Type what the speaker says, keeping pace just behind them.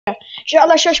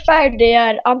Alla körsbär, det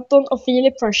är Anton och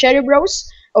Filip från Cherry Bros.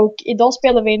 Och idag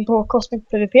spelar vi in på Cosmic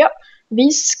PvP. Vi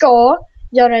ska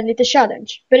göra en liten challenge.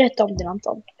 Berätta om den,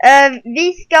 Anton.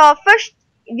 Vi ska först,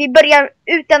 vi börjar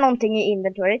uta någonting i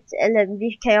inventoryt. Eller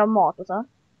vi kan ju ha mat och så.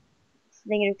 Så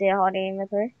länge ute jag har det i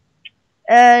inventory.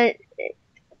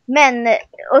 Men,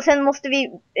 och sen måste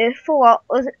vi få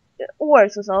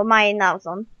ores och så, mina och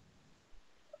sånt.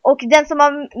 Och den som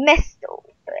har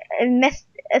mest,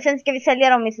 sen ska vi sälja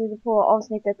dem i slutet på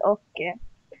avsnittet. Och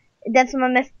den som har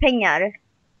mest pengar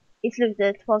i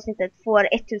slutet på avsnittet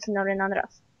får 1000 av den andra.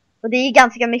 Och det är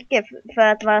ganska mycket för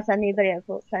att vara så här nybörjare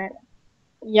på kanalen.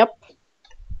 Japp.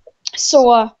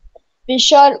 Så vi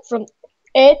kör från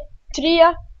 1,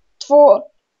 3, 2, 1.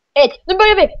 Nu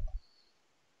börjar vi!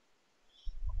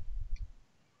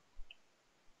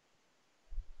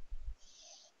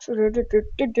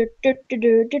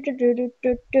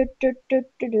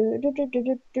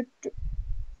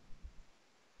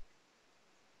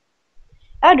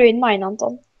 Är du in mine,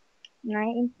 Anton?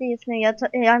 Nej, inte just nu.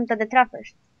 Jag hämtade trä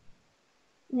först.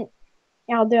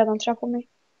 Jag hade redan trä på mig.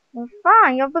 Men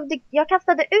fan, jag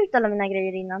kastade ut alla mina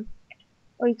grejer innan.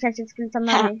 Och jag kanske skulle ta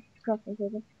med mig kroppen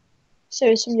till det. Ser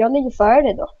det som jag ligger före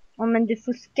dig då? Ja, men du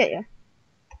fuskar ju.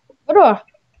 Vadå?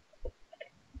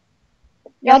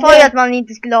 Jag sa ju att man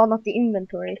inte skulle ha något i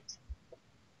inventoryt.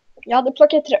 Jag hade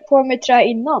plockat på mig trä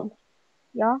innan.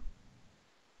 Ja.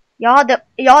 Jag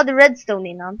hade redstone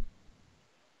innan.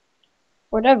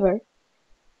 Whatever.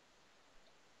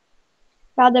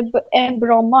 Jag hade en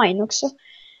bra mine också.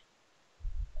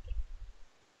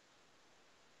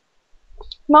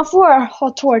 Man får ha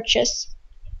torches.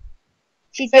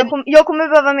 Shit, jag kommer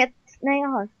behöva med... Nej, jag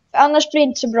har. För annars blir det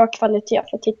inte så bra kvalitet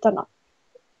för tittarna.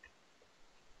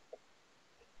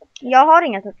 Jag har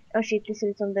inga torches. Oh shit, det ser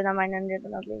ut som den här minen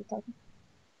redan har blivit tagen.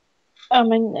 Ja,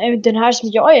 men den här som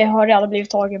jag är har redan blivit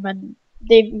tagen, men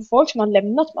det är folk som har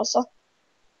lämnat massa.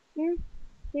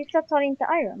 Vissa tar inte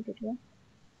iron, tycker jag.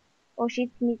 Och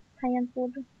shit, mitt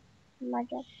tangentbord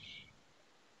laggar.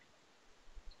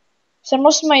 Sen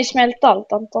måste man ju smälta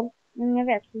allt, Anton. Jag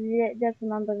vet, det är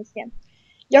från andra system.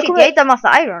 Jag hittar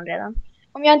massa iron redan.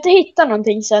 Om jag inte hittar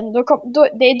någonting sen, det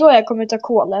är då jag kommer ta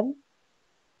kolen.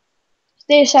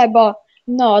 Det är så här bara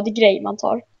nödgrej man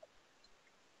tar.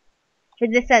 För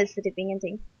det säljs för typ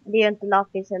ingenting. Det är ju inte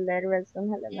lapis eller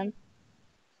redstone heller, men...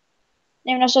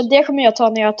 Nej, men alltså det kommer jag ta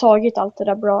när jag har tagit allt det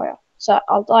där bra, ja. Så här,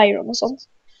 allt iron och sånt.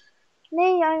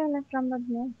 Nej, iron är framåt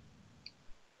nu.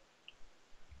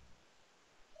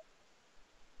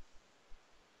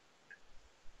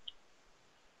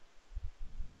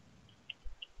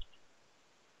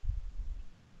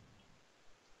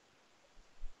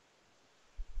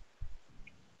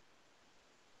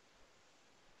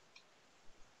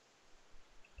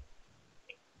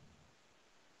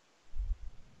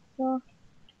 Så...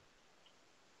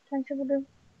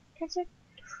 Kanske...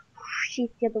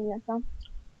 Shit, jag dog nästan.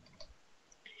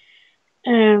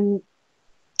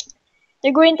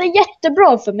 Det går inte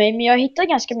jättebra för mig, men jag hittar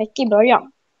ganska mycket i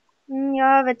början. Jag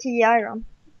har över 10 iron.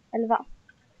 Eller vad?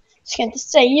 Ska inte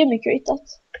säga hur mycket jag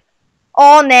hittat.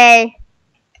 Åh nej!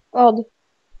 Vad?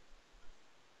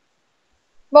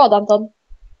 Vad, Anton?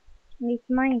 Mitt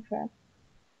Minecraft.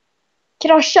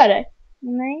 Kraschar det?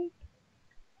 Nej.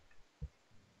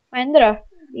 Vad händer då?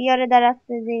 Det gör det där att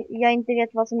jag inte vet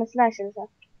vad som är slash eller så.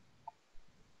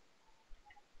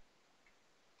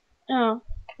 Ja.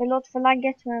 Det låter för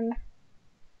laggat, men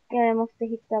jag måste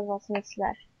hitta vad som är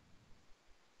slash.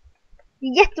 Det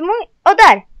är jättemånga... Åh,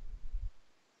 där!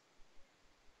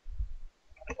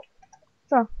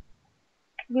 Så.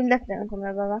 Guldäpplen kommer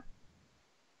jag behöva.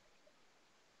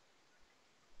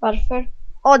 Varför?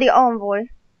 Åh, det är envoy.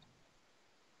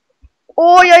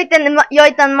 Åh, jag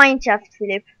hittade en mineshaft,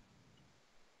 Filip.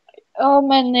 Ja,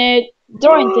 men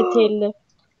dra inte till...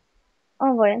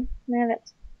 Envoyen, men jag vet.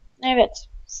 Nej, jag vet.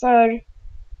 För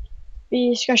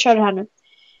vi ska köra det här nu.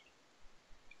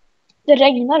 Det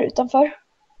regnar utanför.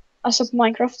 Alltså på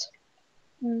Minecraft.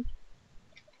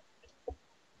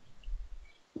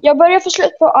 Jag börjar få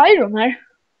slut på iron här.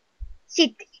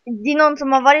 Shit, det är någon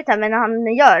som har varit här, men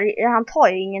han tar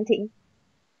ju ingenting.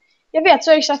 Jag vet,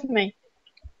 så är det exakt för mig.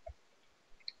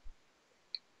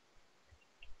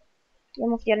 Jag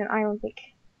måste göra en iron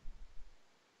pick.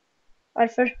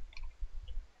 Varför?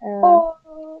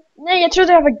 Nej, jag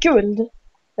trodde det var guld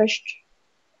först.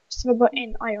 Så det var bara en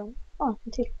iron.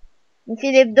 En till. Men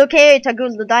Filip, då kan jag ju ta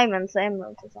guld och diamonds och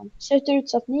emeralds och sånt. Ser det ut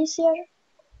så att ni ser?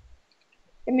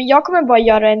 Ja, men jag kommer bara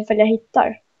göra en för jag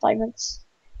hittar diamonds.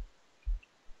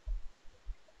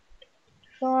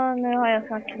 Så nu har jag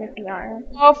snart lite iron.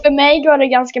 Ja, för mig går det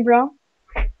ganska bra.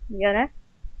 Gör det?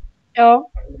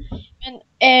 Ja. Men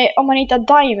om man hittar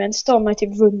diamonds då har man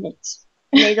typ vunnit.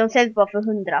 Nej, de säljs bara för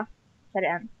 100 för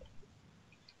en.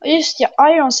 Och just ja,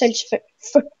 iron säljs för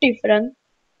 40 för en.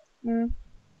 Mm.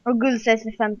 Och guld säljs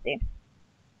för 50.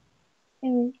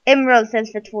 Mm. Emerald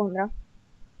säljs för 200.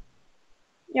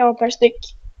 Ja, per styck.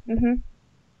 Mhm.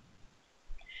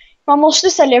 Man måste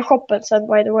sälja i shoppen sen,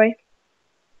 by the way.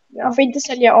 Ja. Man får inte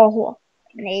sälja AH.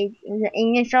 Nej,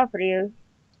 ingen köper det ju.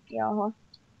 Jaha.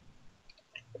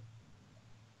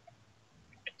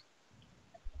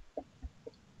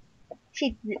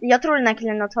 Shit, jag tror den här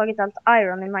killen har tagit allt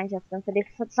iron i Minecraften för det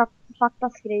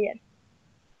fattas grejer.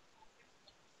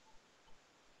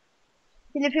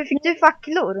 Filip, hur fick du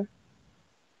facklor?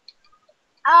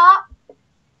 Ja.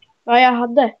 Vad jag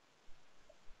hade.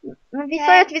 Men vi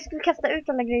sa ju att vi skulle kasta ut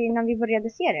alla grejer innan vi började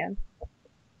serien.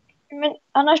 Men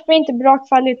annars blir det inte bra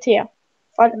kvalitet.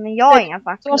 Men jag har inga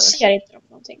facklor. Då ser inte de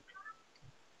någonting.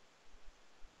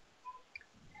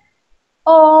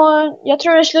 Och jag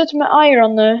tror det är slut med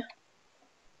iron nu.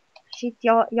 Shit,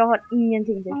 jag har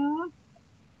ingenting typ.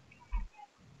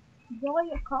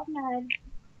 Jag kommer.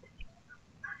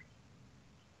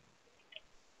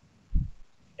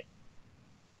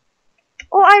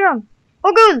 Åh, iron!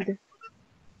 Och guld!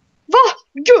 Va?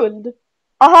 Guld?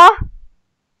 Aha!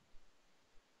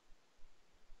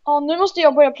 Ja, nu måste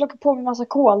jag börja plocka på mig massa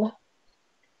kol.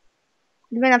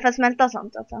 Du menar för att smälta och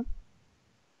sånt alltså?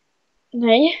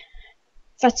 Nej.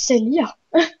 För att sälja.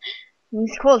 Min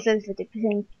kol säljs för typ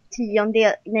en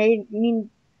tiondel. Nej,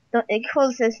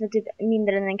 kol säljs för typ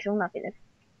mindre än 1 krona, Filip.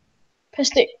 Per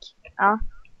styck. Ja.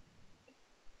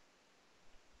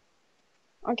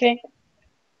 Okej.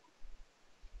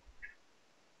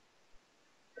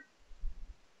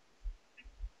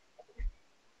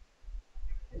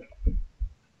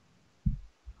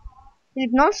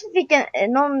 Typ någon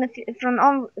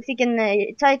fick en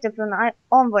title från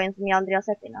Envoyen som jag aldrig har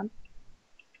sett innan.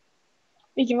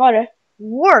 Vilken var det?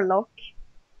 Warlock.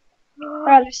 Jag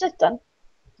har aldrig sett den.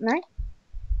 Nej.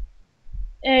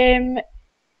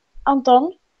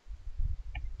 Anton.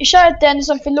 Vi kör att den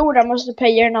som förlorar måste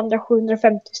paya den andra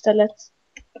 750 istället.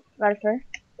 Varför?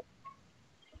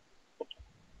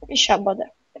 Vi tjabbade.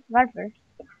 Varför?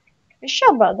 Vi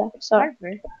tjabbade. Så.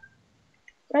 Varför?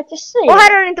 För att jag säger. Och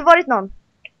här har det inte varit någon.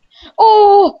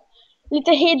 Åh!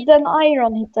 Lite hidden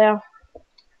iron hittar jag.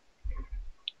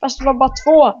 Fast det var bara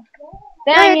 2.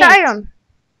 Det Jag är heter inget. Iron.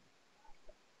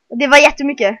 Och det var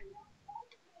jättemycket.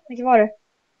 Vilket var det?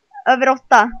 Över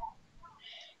 8.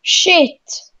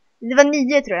 Shit! Det var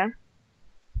 9 tror jag.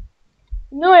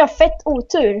 Nu har jag fett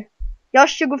otur. Jag har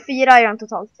 24 iron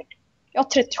totalt. Jag har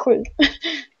 37.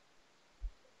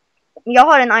 Jag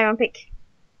har en iron pick.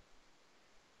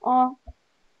 Ja.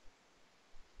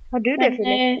 Har du det,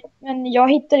 Filip? Men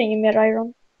jag hittar ingen mer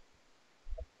iron.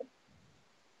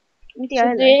 Inte jag Så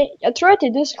heller. jag tror att det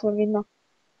är du som kommer vinna.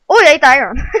 Åh, jag hittade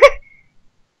iron!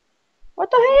 What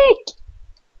the heck?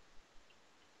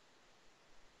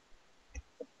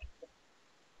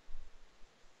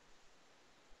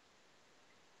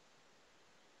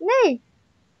 Nej!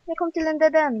 Jag kom till en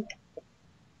dead end.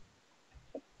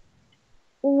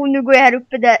 Oh, nu går jag här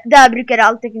uppe. Där brukar det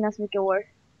alltid finnas mycket ore.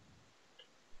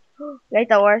 Jag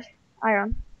hittade ore.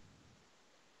 Iron.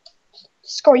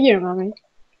 Skojar du med mig?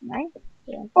 Nej.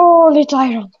 Åh, lite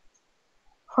iron.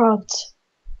 Skönt.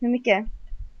 Hur mycket?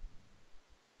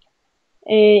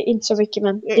 Inte så mycket,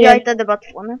 men... Jag hittade bara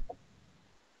 2 nu.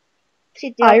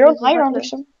 Shit, jag har slut på Iron facklor.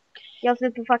 liksom. Jag har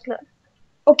slut på facklor.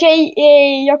 Okej,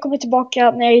 jag kommer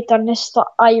tillbaka när jag hittar nästa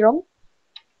iron.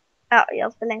 Ja,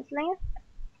 jag spelar inte så länge.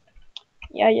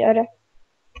 Jag gör det.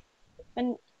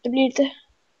 Men det blir lite...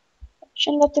 Jag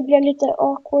kände att det blev lite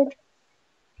awkward.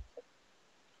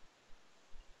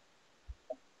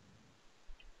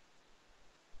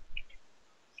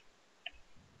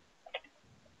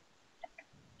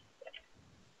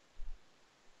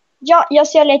 Ja, jag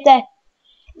ser lite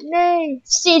Nej.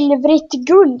 silvrigt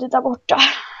guld där borta.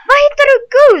 Vad hittar du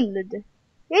guld?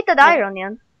 Jag hittade iron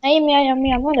igen. Nej, men jag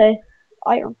menade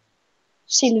iron.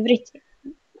 Silvrigt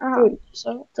Aha. guld.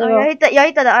 Så det Ja, var... jag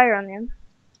hittade iron igen.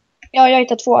 Ja, jag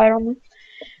hittade 2 iron nu.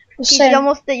 Och sen...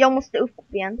 Jag måste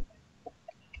upp igen.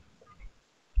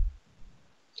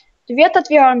 Du vet att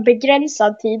vi har en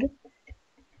begränsad tid.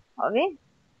 Har vi?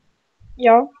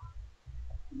 Ja.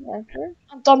 Varför?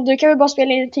 Anton, du kan väl bara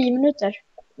spela in i 10 minuter?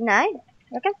 Nej,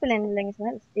 jag kan spela in hur länge som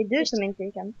helst. Det är du som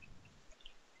inte kan.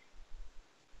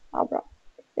 Ja, bra.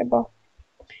 Jag bara...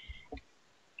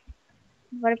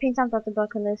 Var det pinsamt att du bara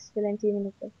kunde spela in 10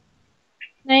 minuter?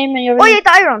 Nej, men jag vill... Oj, jag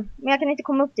hittade iron! Men jag kan inte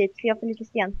komma upp dit för jag har för lite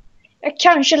sten. Jag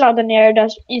kanske laddar ner det där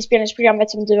inspelningsprogrammet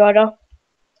som du har då.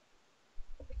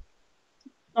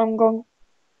 Någon gång.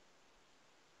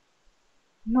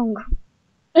 Någon gång.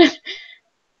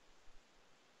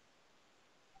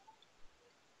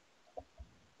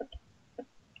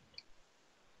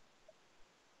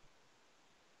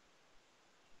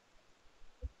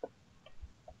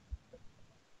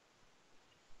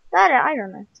 Där är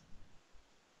ironet.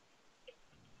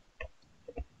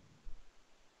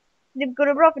 Det går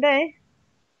det bra för dig?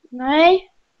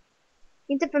 Nej.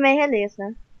 Inte för mig heller just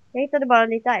nu. Jag hittade bara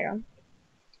lite iron.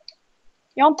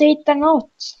 Jag har inte hittat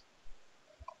något.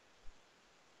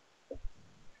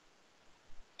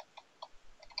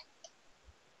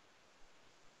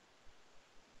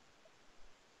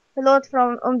 Förlåt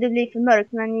för om det blir för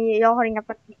mörkt, men jag har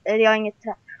jag har inget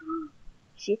trä.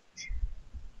 Shit.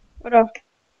 Vadå?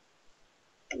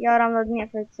 Jag ramlade ner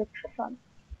för ett fall.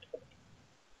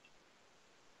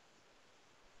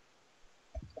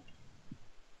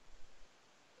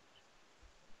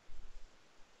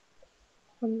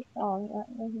 Ja.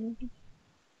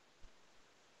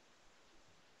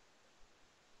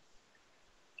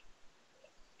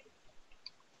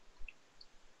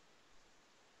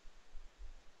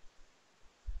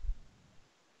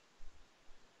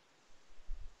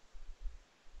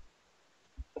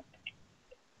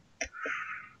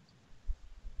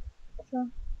 Så.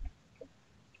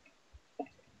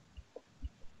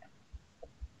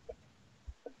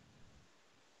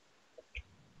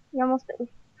 Jag måste upp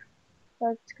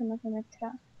för att kunna få ett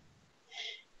trä.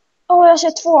 Jag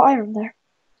ser 2 iron där.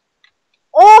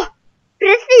 Åh!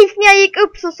 Precis när jag gick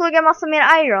upp så såg jag massa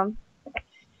mer iron.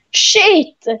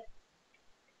 Shit!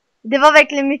 Det var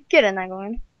verkligen mycket den här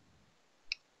gången.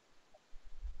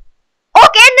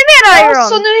 Och ännu mer iron! Ja,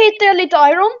 så nu hittar jag lite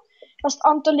iron. Fast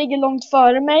Anton ligger långt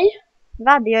före mig.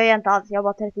 Va? Det gör jag inte alls. Jag har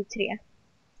bara 33.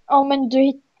 Ja, men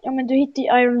du hittar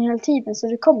ju iron hela tiden så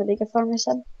du kommer ligga före mig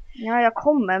sen. Ja, jag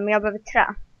kommer, men jag behöver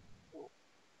trä.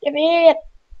 Jag vet.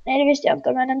 Nej, det visste jag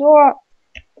inte, men ändå.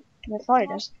 Jag sa ju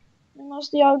det. Nu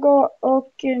måste jag gå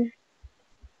och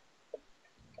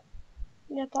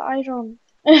leta iron.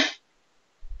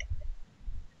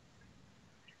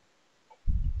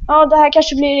 Ja, det här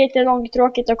kanske blir lite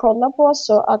långtråkigt att kolla på,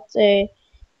 så att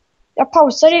jag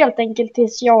pausar helt enkelt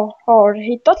tills jag har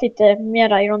hittat lite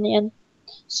mer iron igen.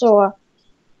 Så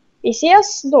vi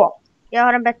ses då. Jag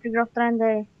har en bättre grotta än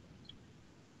dig.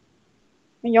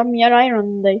 Men jag har mer iron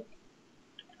än dig.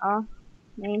 Ja,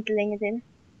 men inte länge till.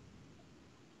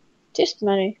 Tyst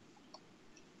med dig.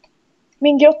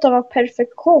 Min grotta var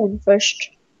perfektion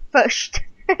först. Först.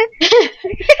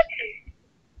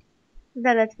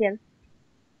 Det lät fel.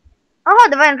 Jaha,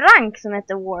 det var en rank som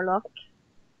hette Warlock.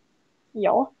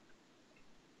 Ja.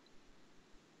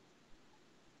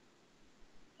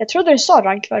 Jag trodde du sa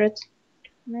rank förut.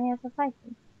 Nej, jag sa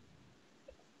fighting.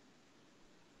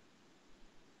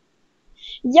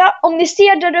 Ja, om ni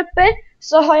ser där uppe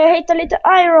så har jag hittat lite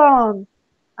iron.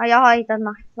 Ja, jag har hittat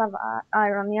massa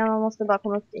iron. Jag måste bara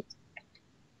komma upp dit.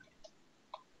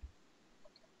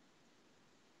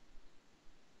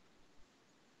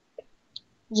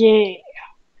 Yeah.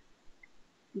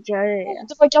 Yeah.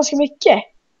 Det var ganska mycket.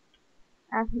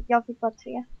 Jag fick bara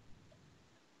 3.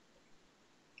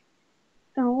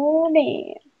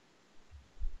 Det.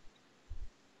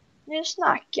 Nu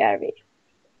snackar vi.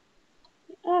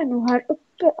 Det är nog här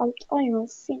uppe allt iron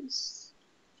finns.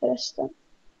 Förresten.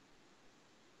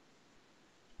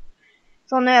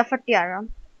 Så nu är jag 40 iron.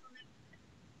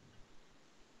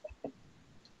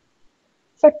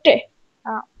 40.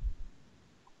 Ja.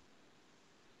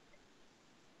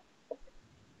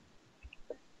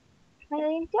 Men jag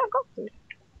har inte gått dit.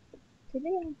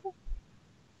 Tydligen inte.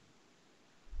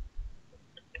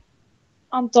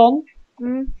 Anton.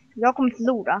 Jag kommer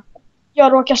förlora.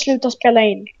 Jag råkar sluta spela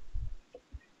in.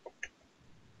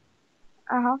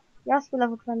 Aha, jag spelar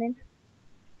fortfarande in.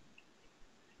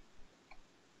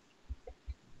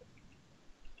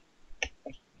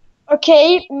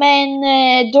 Okej, men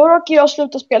då råkar jag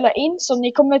sluta spela in, så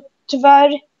ni kommer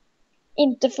tyvärr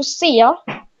inte få se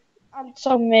allt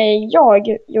som jag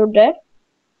gjorde.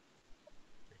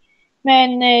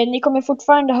 Men ni kommer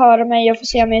fortfarande höra mig och få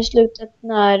se mig i slutet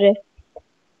när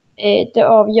det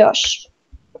avgörs.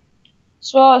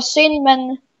 Så synd,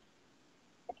 men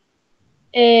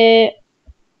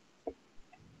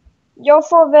jag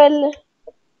får väl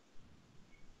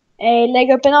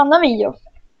lägga upp en annan video.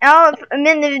 Ja,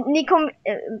 men ni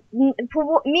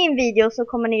på min video så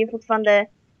kommer ni ju fortfarande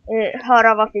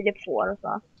höra vad Filip får och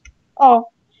så.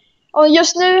 Ja. Och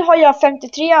just nu har jag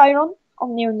 53 iron,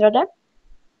 om ni undrade.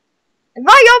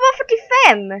 Va? Jag var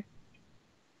 45!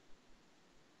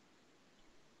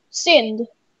 Synd.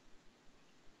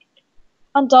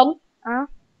 Anton? Ja.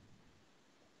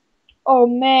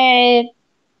 Om...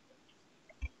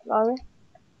 Vad?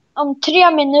 Om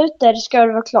 3 minuter ska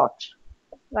det vara klart.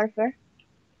 Varför?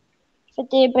 För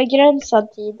det är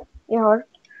begränsad tid vi har.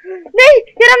 Nej!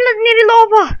 Jag ramlade ner i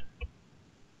lava!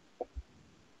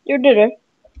 Gjorde du?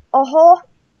 Jaha.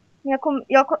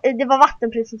 Det var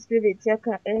vatten precis bredvid så jag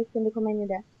kunde komma in i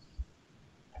det.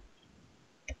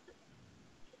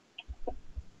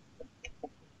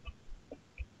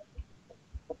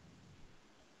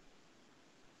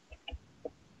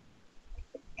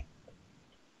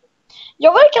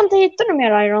 Jag verkar inte hitta något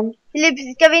mer iron.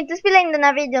 Filip, ska vi inte spela in den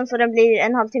här videon så den blir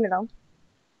en halvtimme lång?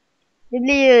 Det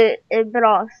blir ju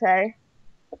bra så här.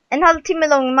 En halvtimme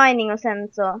lång mining och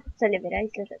sen så säljer vi det i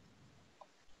slutet.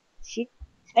 Shit.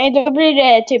 Nej, då blir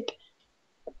det typ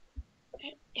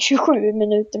 27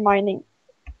 minuter mining.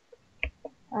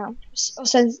 Ja. Och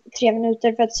sen 3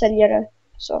 minuter för att sälja det.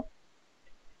 Så.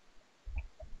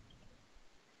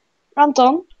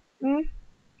 Anton,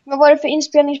 vad var det för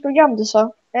inspelningsprogram du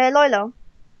sa?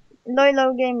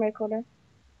 Loilo Game Recorder.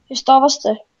 Hur stavas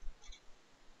det?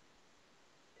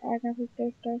 Jag kan skicka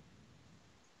det.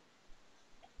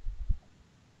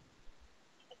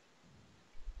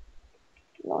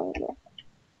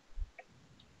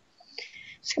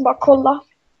 Ska bara kolla.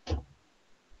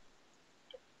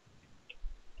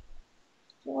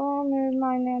 Ja, nu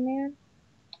minar jag ner.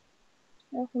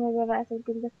 Jag kommer behöva äta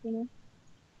guldäpple nu.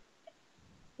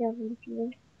 Jag vill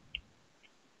inte.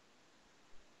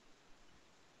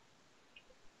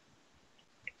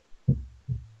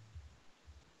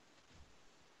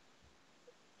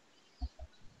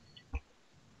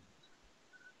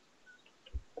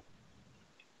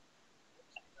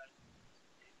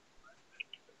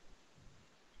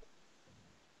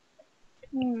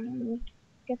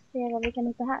 Ska se vad vi kan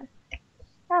hitta här.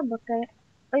 Här borta.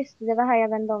 Oh, just det, det var här jag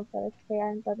vände om förut för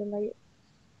jag inte hade något ljus.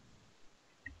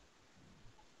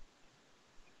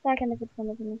 Där kan det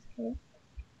fortfarande finnas kvar.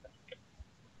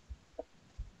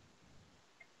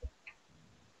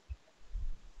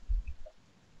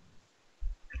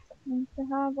 Inte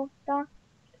här borta.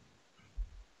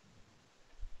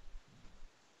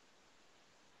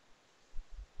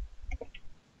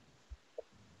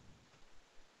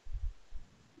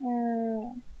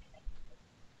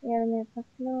 Jag är med på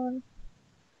flor.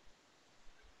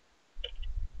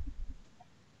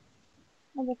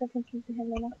 Här borta finns inte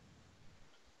heller något.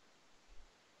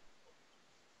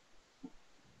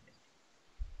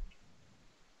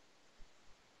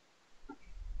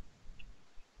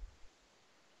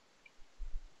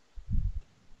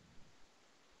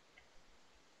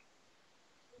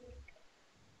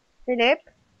 Filip?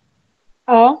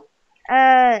 Ja.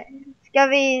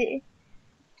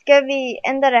 Ska vi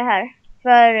ändra det här?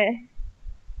 För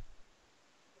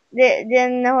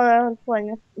den har hållit på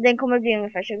nu. Den kommer bli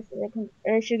ungefär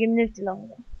 20 minuter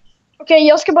lång. Okej,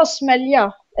 jag ska bara smälta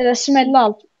allt.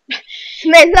 Smälla!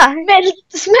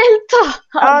 Smälta!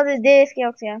 Ja, det ska jag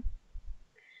också göra.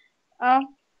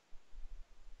 Ja.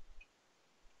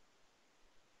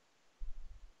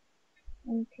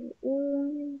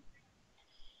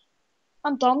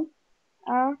 Anton?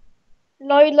 Ja.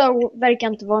 Loilo verkar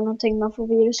inte vara någonting man får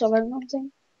virus av eller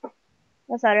någonting.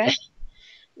 Vad sa du?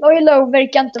 Loilo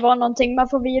verkar inte vara någonting man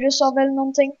får virus av eller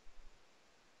någonting.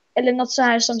 Eller något så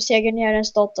här som segar ner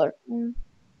ens dator.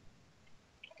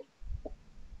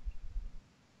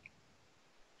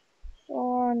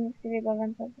 Så nu ska vi bara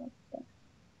vänta på det.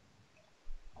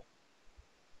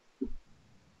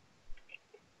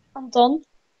 Anton?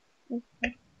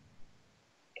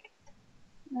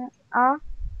 Ja.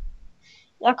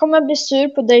 Jag kommer bli sur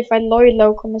på dig för att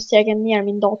Loilo kommer sega ner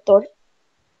min dator.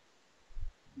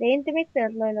 Det är inte mitt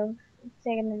fel, Loilo.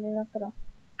 Säger ni det något då?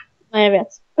 Nej, jag vet.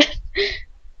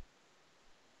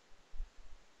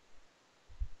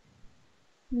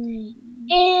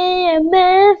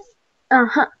 EMF.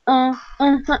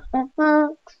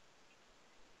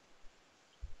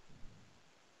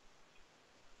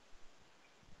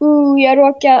 Jag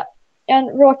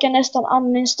råkar nästan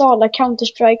uninstalla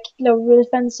Counter-Strike Global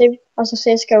Offensive, alltså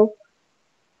CSGO.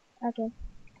 Okej.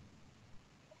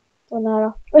 Så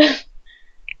nära.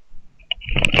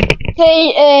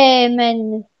 Okej,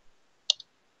 men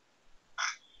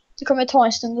det kommer ta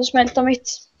en stund att smälta mitt.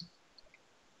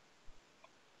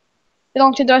 Hur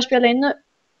lång tid har du spelat in nu?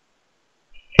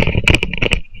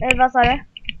 Vad sa du?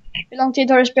 Hur lång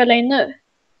tid har du spelat in nu?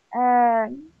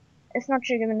 Snart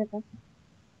 20 minuter.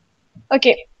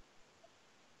 Okej.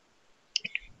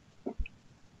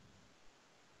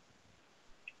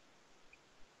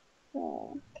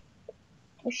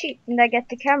 Oh shit, den där get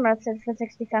the camera säljs för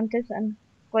 65 000.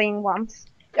 Going once.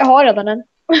 Jag har redan en.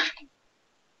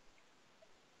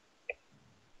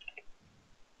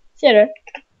 Ser du?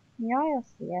 Ja, jag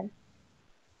ser.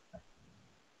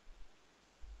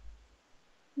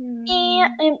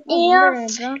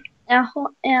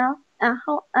 Jaha.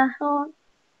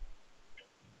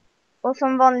 Och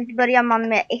som vanligt börjar man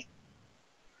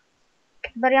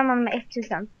med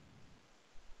 1000.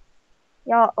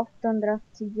 Ja,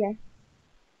 810.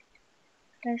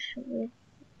 Kanske.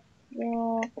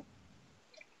 Ja.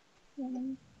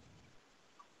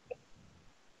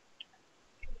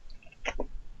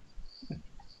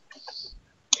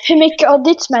 Hur mycket har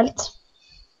ditt smält?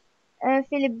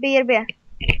 Filip BRB.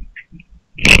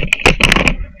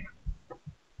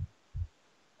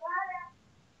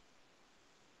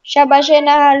 Tjabba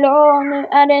tjena hallå, nu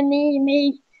är det ni.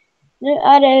 Nu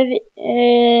är det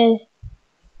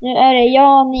nu är det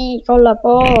jag ni kollar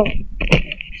på.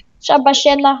 Tjabba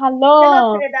tjena hallå. Det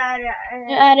låter det där.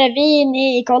 Nu är det vi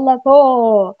ni kollar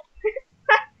på.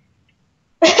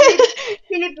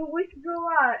 Filip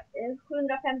withdraw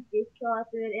 750 så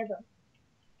att du är redo.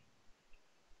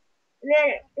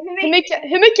 Eller,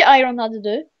 Hur mycket iron hade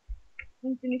du?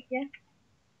 Inte mycket.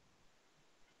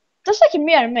 Det är säkert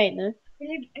mer än mig nu.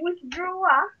 Filip withdraw.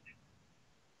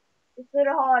 Så du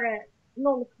har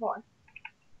 0 kvar.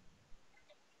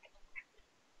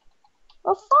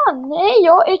 Vad fan? Nej,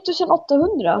 jag har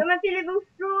 1800. Ja men Filip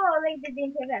withdraw och lägg till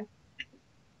din TV.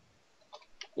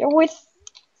 Jag withdraw.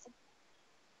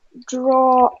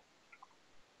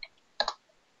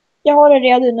 Jag har det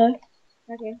redo nu.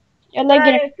 Okej. Jag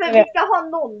lägger det. För vi ska ha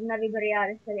 0 när vi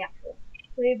börjar sälja.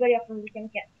 Så vi börjar från lika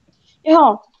mycket.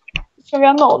 Jaha. Ska vi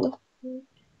ha 0?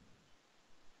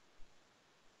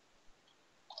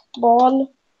 Ball.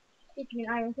 Fick min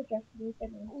iron ticket.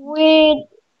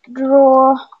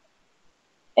 Withdraw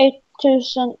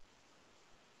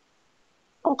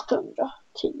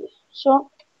 1810. Så.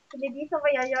 Det är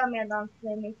vad jag gör medan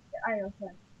mitt iron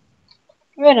smält.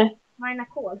 Jag vet inte. Mina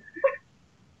kol.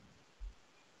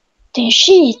 Det är en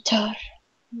cheater.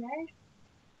 Nej.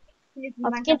 Filip,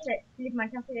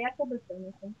 man kan säga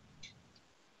kobbelstånd.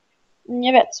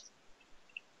 Jag vet.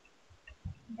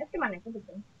 Det ska man inte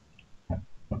kobbelstånd.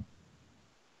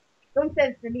 De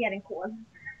säljs för mer än kol.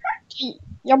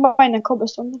 Jag bara en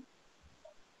cobblestone.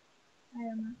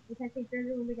 Det kanske inte är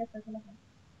det roligaste att kolla på.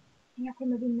 Men jag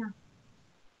kommer vinna.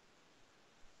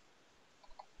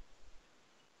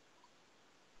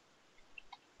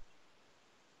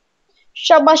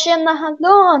 Tjabba tjena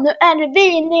hallå, nu är det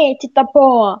vi ni tittar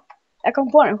på. Jag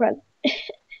kom på den själv.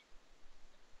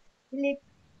 Filip,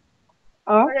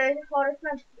 Ja. har du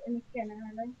smält mycket nu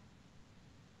eller?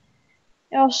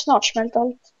 Jag har snart smält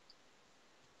allt.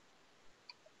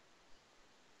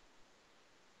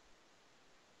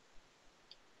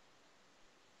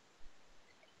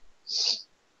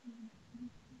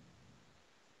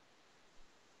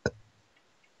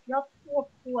 Jag har 2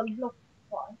 kolblock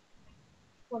kvar.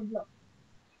 Kolblock.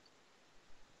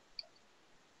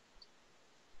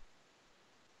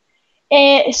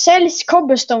 Säljs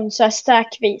cobblestone så här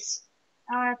stackvis?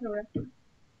 Ja, jag tror det.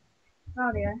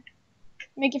 Ja, det gör det.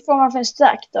 Hur mycket får man för en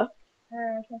stack då?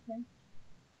 Kanske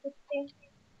 70.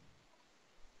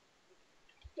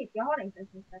 Jag har inte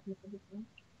ens så mycket byten.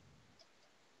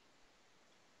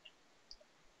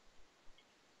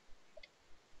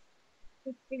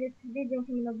 Videon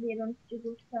kommer att bli runt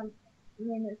 25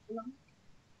 minuter lång.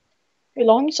 Hur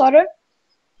lång sa du?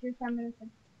 25 minuter.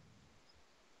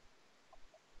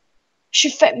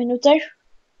 25 minuter?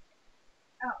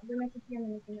 Ja, det är 23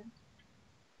 minuter nu.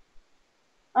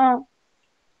 Ja.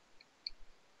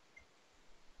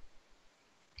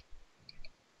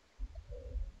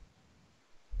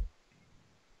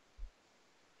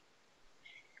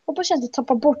 Hoppas jag inte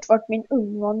tappar bort vart min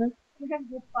ugn var nu. Jag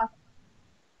hoppas.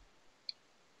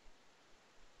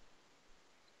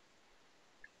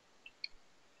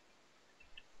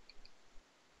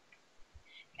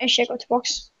 Jag ska gå tillbaks.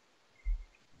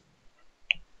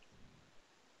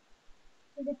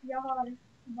 Jag har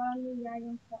bara 9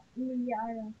 iron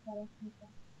kvar.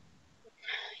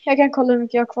 Jag kan kolla hur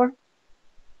mycket jag har kvar.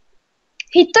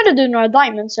 Hittade du några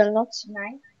diamonds eller något?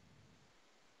 Nej.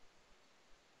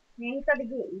 Men jag hittade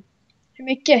guld. Hur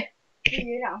mycket?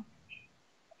 4.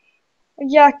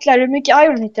 Åh jäklar, hur mycket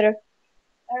iron hittade du?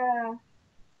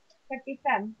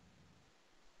 45.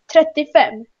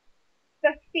 35?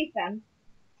 45.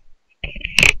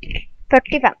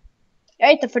 45. Jag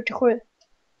hittade 47.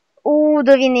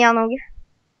 Då vinner jag nog.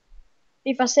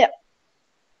 Vi får se.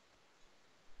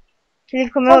 Du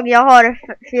kommer ihåg, jag har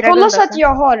 4 Kolla guld så att också.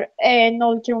 jag har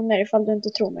 0 kronor ifall du inte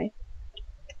tror mig.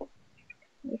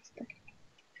 Just det.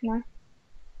 Nej.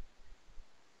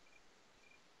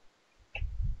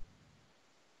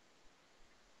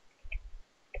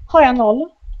 Har jag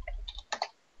 0?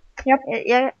 Japp.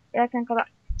 Jag kan kolla.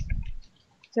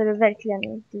 Så är det verkligen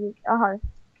inte. Jag har.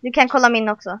 Du kan kolla min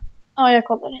också. Ja, jag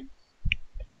kollar in.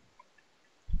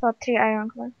 Jag har 3 iron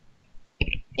kvar.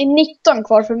 Det är 19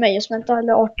 kvar för mig att smälta,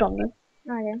 eller 18 nu.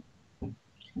 Nej.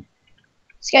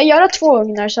 Ska jag göra 2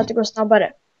 ugnar så att det går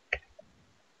snabbare?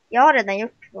 Jag har redan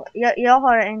gjort 2. Jag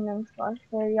har en ugn kvar.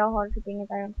 För jag har typ inget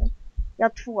iron kvar. Jag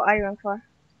har 2 iron kvar.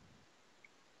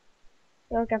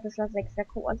 Jag orkar inte slå extra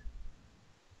kol.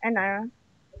 En iron.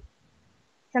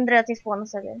 Sen drar jag till spån och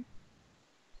säljer.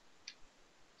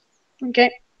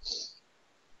 Okej.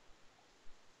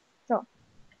 Så.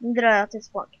 Nu drar jag till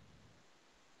spån.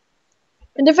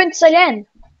 Men du får inte sälja än.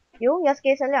 Jo, jag ska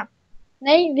ju sälja.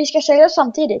 Nej, vi ska sälja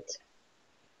samtidigt.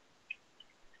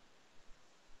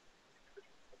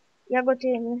 Jag går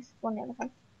till spån i alla fall.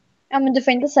 Ja, men du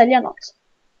får inte sälja något.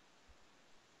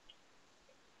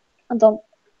 Anton,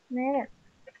 Nej, jag vet.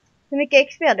 Hur mycket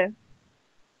XP har du?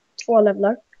 2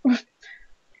 levlar.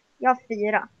 Jag har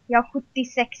 4. Jag har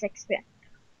 76 XP.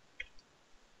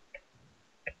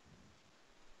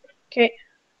 Okej.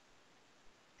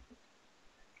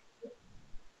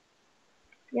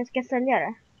 Jag ska sälja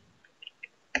det.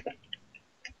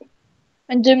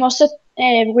 Men du måste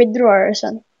withdraw det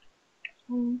sen.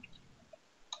 Mm.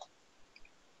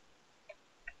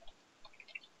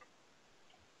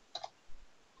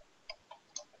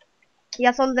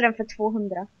 Jag sålde den för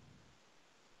 200.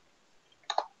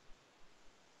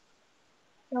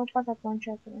 Jag hoppas att någon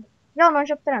köper den. Ja, någon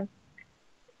köpte den.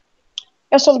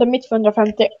 Jag sålde mitt för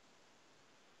 150.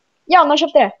 Ja, någon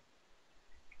köpte det.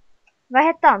 Vad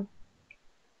hette han?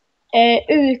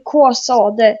 UK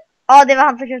Sade. Ja, det var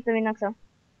han som köpte min också.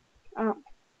 Ja.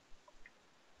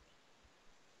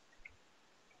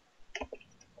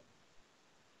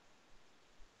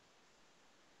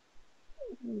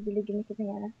 Det ligger mycket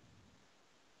pengar där.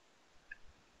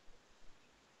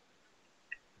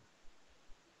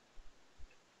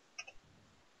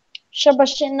 Tjabba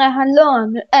tjena, hallå,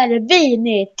 nu är det vi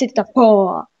ni tittar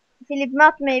på. Filip,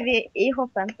 möt mig i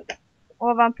shoppen.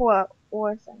 Ovanpå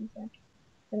årsen.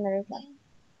 Sen är det klart.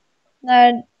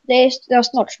 När det har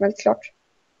snart smält klart.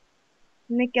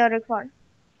 Hur mycket har du kvar?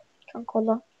 Kan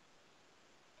kolla.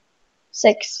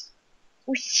 6.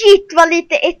 Oh shit, vad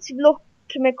lite ett block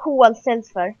med kol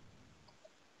säljs för.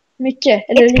 Mycket,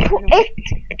 eller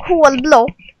Ett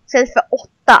kolblock säljs för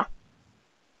 8.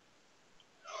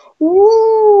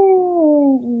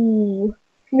 Ooh.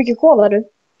 Hur mycket kol har du?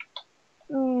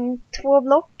 2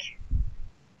 block.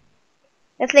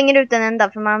 Jag slänger ut en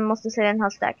enda för man måste sälja en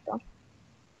halv stack då.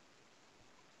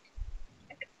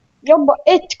 Jag har bara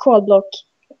 1 kolblock.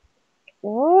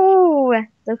 Oh,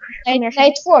 då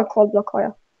Nej, 2 kolblock har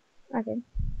jag. Okej.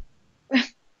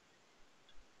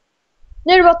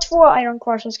 Nu är det bara 2 iron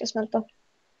kvar som ska smälta.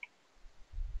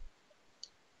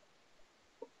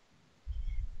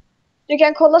 Du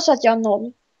kan kolla så att jag har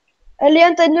 0. Eller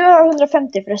inte, nu har jag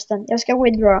 150 förresten. Jag ska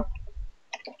withdraw.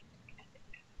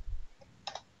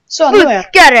 Så, nu har jag.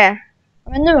 Fuskare!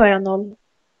 Men nu har jag 0.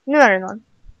 Nu är det någon.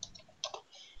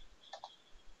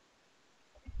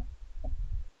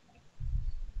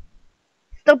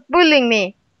 Stop bullying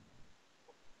me!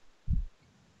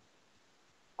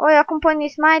 Åh, jag kom på en ny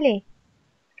smiley.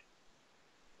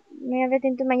 Men jag vet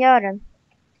inte hur man gör den.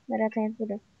 När jag tänkte på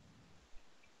det.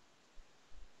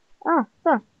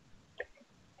 Så.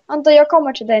 Anton, jag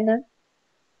kommer till dig nu.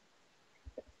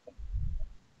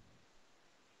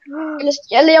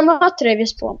 Eller jag möter dig vid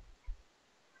spån.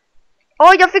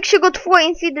 Åh, jag fick 22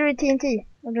 insidor i TNT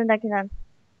av den där killen.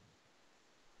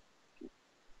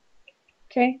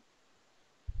 Okej.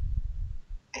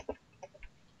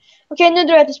 Okej, nu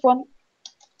drar jag till spån.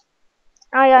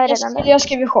 Ja, jag är redan där. Jag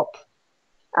skriver shop.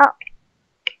 Ja.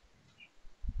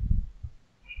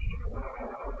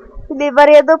 Vi var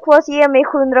redo på att ge mig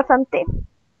 750.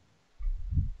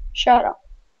 Köra.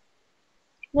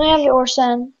 Nu är vi år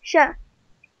sedan. Tja.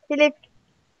 Filip,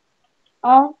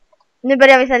 Ja. nu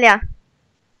börjar vi sälja.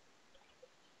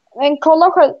 Men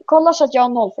kolla så att jag har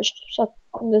 0 först. Så att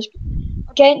om du...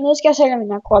 Okej, nu ska jag sälja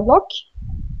mina kolblock.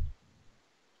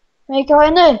 Hur mycket har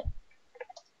jag nu?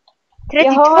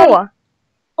 32. Jag har...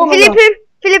 Oh my God.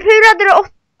 Filip, hur hade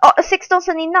du 16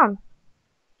 sen innan?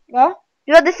 Va?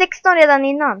 Du hade 16 redan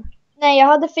innan. Nej, jag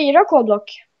hade 4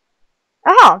 kolblock.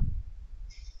 Jaha.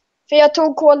 För jag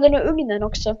tog kolen ur ugnen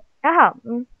också. Jaha.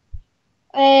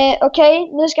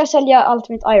 Okej, nu ska jag sälja allt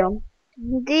mitt iron.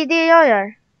 Det är det jag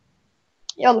gör.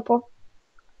 Jag håller på.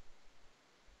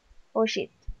 Oh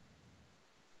shit.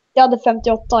 Jag hade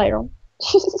 58 iron.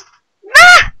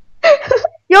 Va?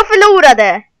 Jag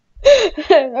förlorade.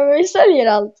 Men vi säljer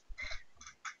allt.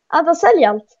 Anton, sälj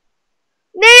allt.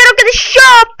 Nej, jag råkade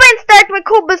köpa en stack med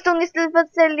cobblestone istället för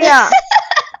att sälja.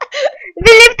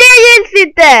 Filip, det gills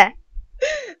inte.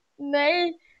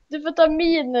 Nej, Du får ta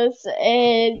minus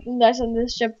den där som du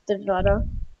köpte då.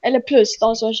 Eller plus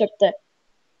de som köpte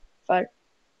för.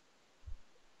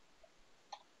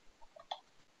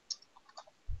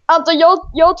 Anton, jag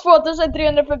har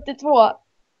 2352.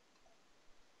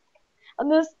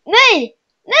 Nej!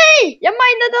 Nej! Jag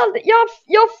minade aldrig.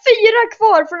 Jag har 4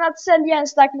 kvar från att sälja en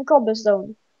stack med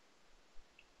cobblestone.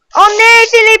 Åh nej,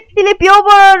 Filip,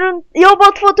 jag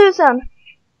bara 2000.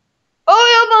 Åh,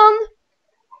 jag vann!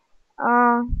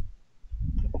 Ja.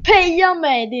 Paya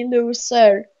mig, din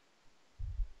loser.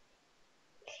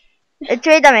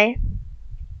 Trada mig.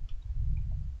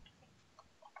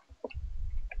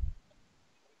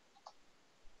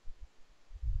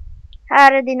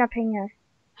 Här är dina pengar.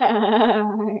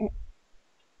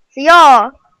 Så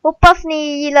ja, hoppas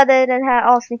ni gillade det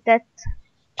här avsnittet.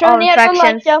 Prenumerera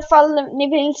och likea ifall ni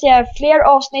vill se fler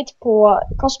avsnitt på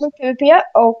Cosmic PvP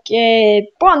och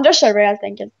på andra server helt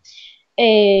enkelt.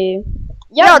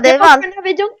 Ja, det var den här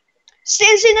videon.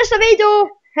 Ses i nästa video!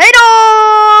 Hej då!